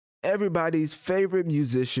everybody's favorite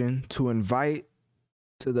musician to invite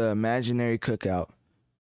to the imaginary cookout,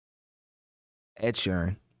 Ed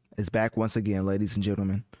Sheeran, is back once again, ladies and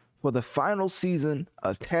gentlemen, for the final season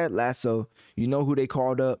of Ted Lasso. You know who they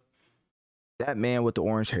called up? That man with the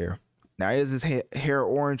orange hair. Now, is his hair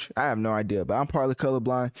orange? I have no idea, but I'm partly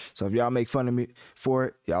colorblind. So if y'all make fun of me for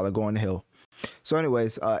it, y'all are going to hell. So,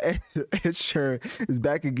 anyways, Ed Sheeran is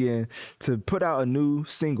back again to put out a new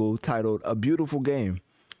single titled "A Beautiful Game"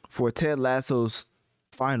 for Ted Lasso's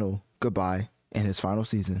final goodbye in his final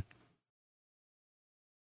season.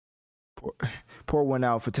 Pour one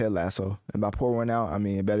out for Ted Lasso, and by pour one out, I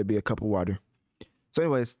mean it better be a cup of water. So,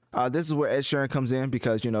 anyways, this is where Ed Sheeran comes in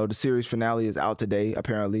because the series finale is out today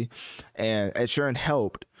apparently, and Ed Sheeran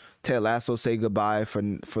helped Ted Lasso say goodbye for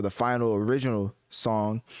the final original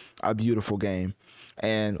song, "A Beautiful Game."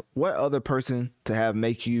 And what other person to have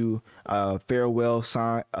make you a farewell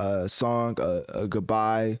song, a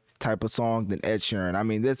goodbye type of song than Ed Sheeran? I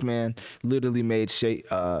mean, this man literally made shape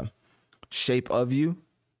of You,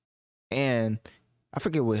 and I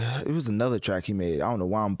forget what it was, another track he made. I don't know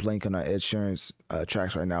why I'm blanking on Ed Sheeran's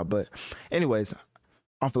tracks right now, but anyways, I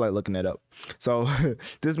don't feel like looking that up. So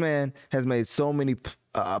this man has made so many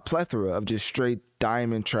a plethora of just straight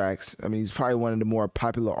diamond tracks. I mean, he's probably one of the more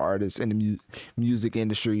popular artists in the music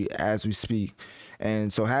industry as we speak,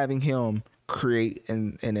 and so having him create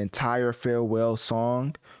an entire farewell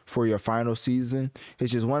song for your final season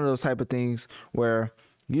is just one of those type of things where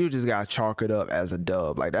you just gotta chalk it up as a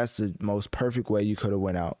dub. Like, that's the most perfect way you could have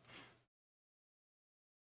went out.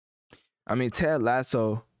 I mean, Ed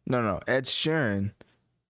Sheeran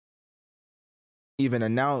even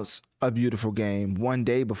announced "A Beautiful Game" one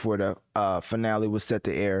day before the finale was set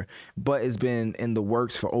to air, but it's been in the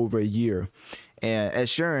works for over a year. And Ed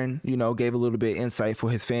Sheeran, gave a little bit of insight for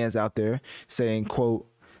his fans out there, saying, quote,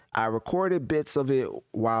 "I recorded bits of it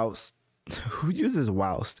whilst." Who uses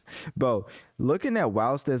whilst? Bro, looking at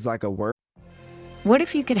whilst as like a word. What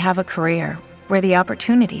if you could have a career where the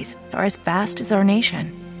opportunities are as vast as our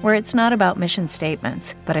nation, where it's not about mission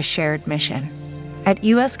statements, but a shared mission? At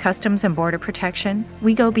U.S. Customs and Border Protection,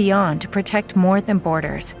 we go beyond to protect more than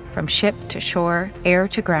borders. From ship to shore, air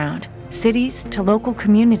to ground, cities to local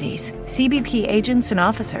communities, CBP agents and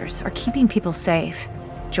officers are keeping people safe.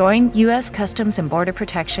 Join U.S. Customs and Border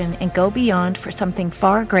Protection and go beyond for something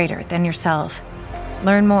far greater than yourself.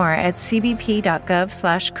 Learn more at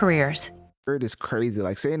cbp.gov/careers. Word is crazy.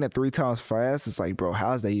 Like, saying that 3 times fast, it's like, bro,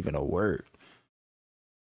 how is that even a word?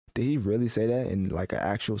 Did he really say that in like an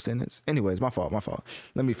actual sentence? Anyways, my fault.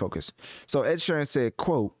 Let me focus. So Ed Sheeran said,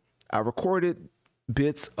 quote, "I recorded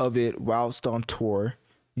bits of it whilst on tour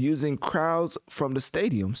using crowds from the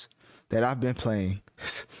stadiums that I've been playing."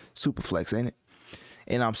 Super flex, ain't it?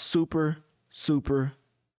 And I'm super, super,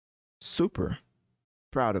 super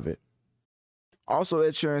proud of it. Also,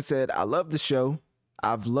 Ed Sheeran said, "I love the show.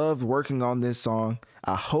 I've loved working on this song.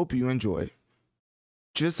 I hope you enjoy it.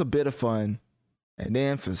 Just a bit of fun." And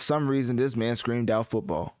then for some reason, this man screamed out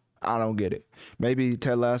football. I don't get it. Maybe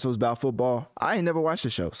Ted Lasso's about football. I ain't never watched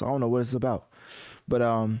the show, so I don't know what it's about. But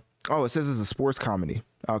it says it's a sports comedy.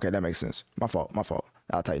 Okay, that makes sense. My fault.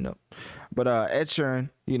 I'll tighten up. But Ed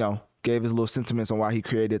Sheeran, gave his little sentiments on why he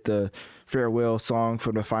created the farewell song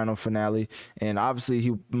for the final finale. And obviously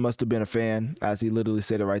he must have been a fan, as he literally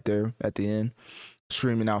said it right there at the end,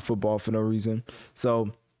 screaming out football for no reason.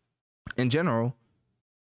 So in general,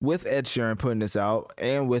 with Ed Sheeran putting this out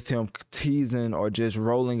and with him teasing or just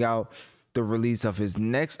rolling out the release of his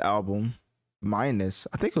next album, Minus,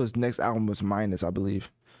 I think his next album was Minus, I believe.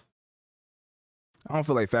 I don't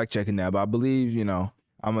feel like fact checking that, but I believe,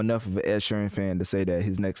 I'm enough of an Ed Sheeran fan to say that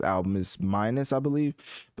his next album is Minus, I believe.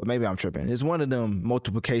 But maybe I'm tripping. It's one of them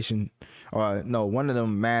multiplication, one of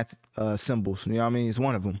them math symbols. You know what I mean? It's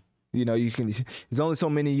one of them. There's only so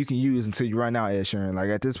many you can use until you run out, Ed Sheeran. Like,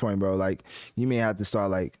 at this point, bro, like, you may have to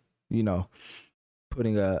start, like,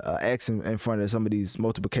 putting a X in front of some of these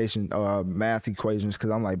multiplication math equations,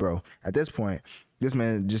 because I'm like, bro, at this point, this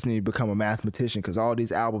man just need to become a mathematician, because all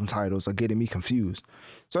these album titles are getting me confused.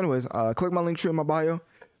 So anyways, click my link tree in my bio.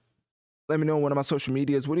 Let me know on one of my social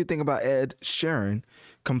medias. What do you think about Ed Sheeran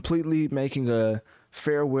completely making a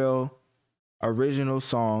farewell original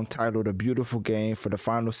song titled "A Beautiful Game" for the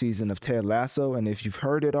final season of Ted Lasso? And if you've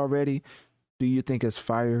heard it already, do you think it's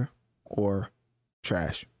fire or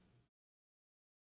trash?